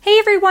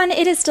everyone,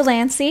 it is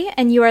Delancey,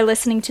 and you are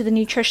listening to The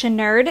Nutrition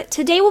Nerd.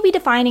 Today we'll be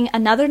defining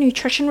another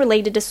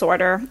nutrition-related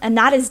disorder, and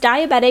that is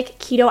diabetic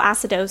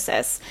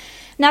ketoacidosis.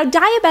 Now,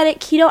 diabetic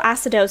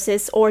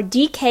ketoacidosis, or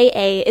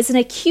DKA, is an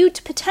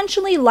acute,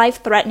 potentially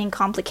life-threatening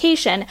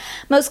complication,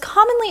 most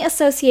commonly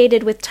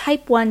associated with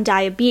type 1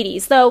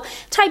 diabetes, though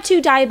type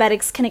 2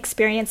 diabetics can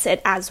experience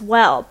it as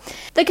well.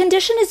 The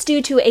condition is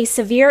due to a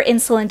severe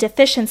insulin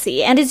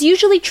deficiency and is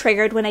usually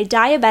triggered when a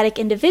diabetic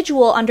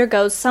individual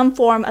undergoes some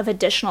form of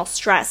additional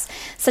stress,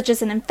 such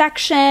as an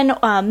infection,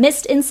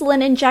 missed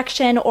insulin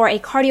injection, or a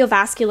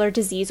cardiovascular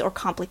disease or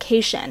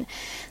complication.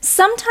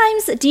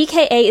 Sometimes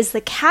DKA is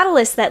the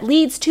catalyst that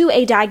leads to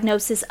a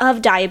diagnosis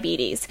of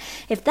diabetes.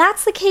 If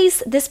that's the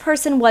case, this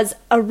person was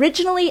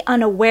originally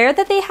unaware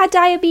that they had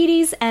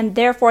diabetes, and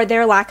therefore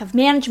their lack of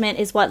management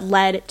is what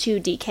led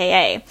to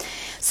DKA.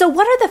 So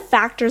what are the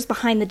factors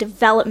behind the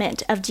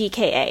development of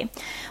DKA?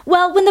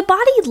 Well, when the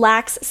body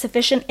lacks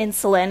sufficient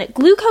insulin,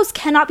 glucose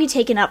cannot be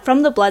taken up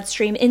from the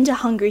bloodstream into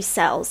hungry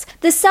cells.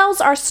 The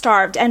cells are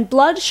starved and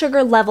blood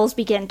sugar levels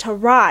begin to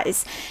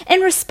rise. In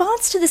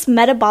response to this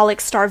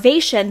metabolic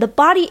starvation, the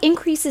body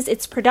increases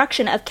its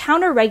production of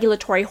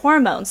counter-regulatory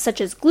hormones such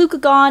as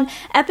glucagon,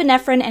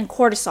 epinephrine, and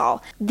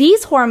cortisol.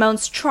 These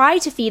hormones try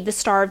to feed the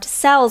starved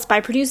cells by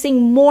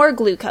producing more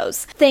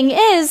glucose. Thing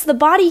is, the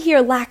body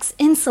here lacks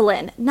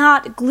insulin,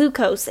 not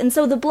glucose, and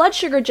so the blood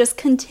sugar just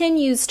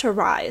continues to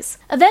rise.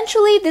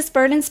 Eventually, this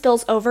burden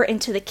spills over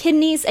into the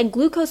kidneys and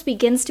glucose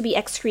begins to be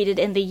excreted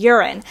in the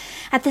urine.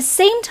 At the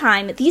same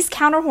time, these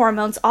counter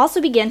hormones also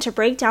begin to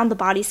break down the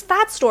body's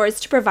fat stores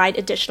to provide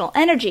additional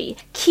energy.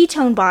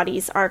 Ketone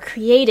bodies are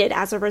created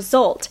as a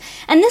result.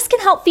 And this can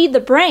help feed the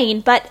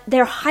brain, but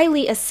they're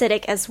highly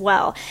acidic as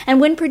well.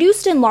 And when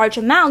produced in large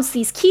amounts,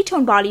 these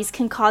ketone bodies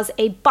can cause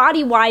a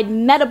body-wide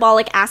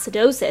metabolic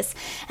acidosis,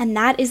 and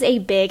that is a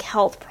big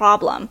health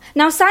problem.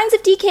 Now, signs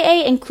of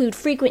DKA include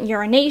frequent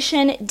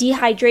urination,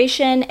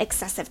 dehydration,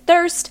 excessive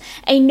thirst,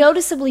 a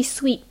noticeably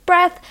sweet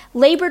breath,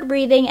 labored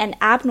breathing, and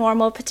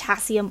abnormal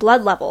potassium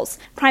blood levels.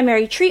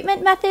 Primary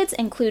treatment methods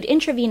include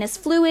intravenous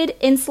fluid,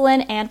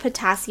 insulin, and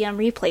potassium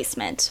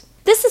replacement.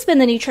 This has been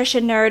The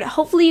Nutrition Nerd.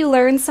 Hopefully you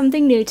learned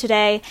something new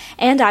today,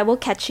 and I will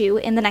catch you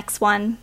in the next one.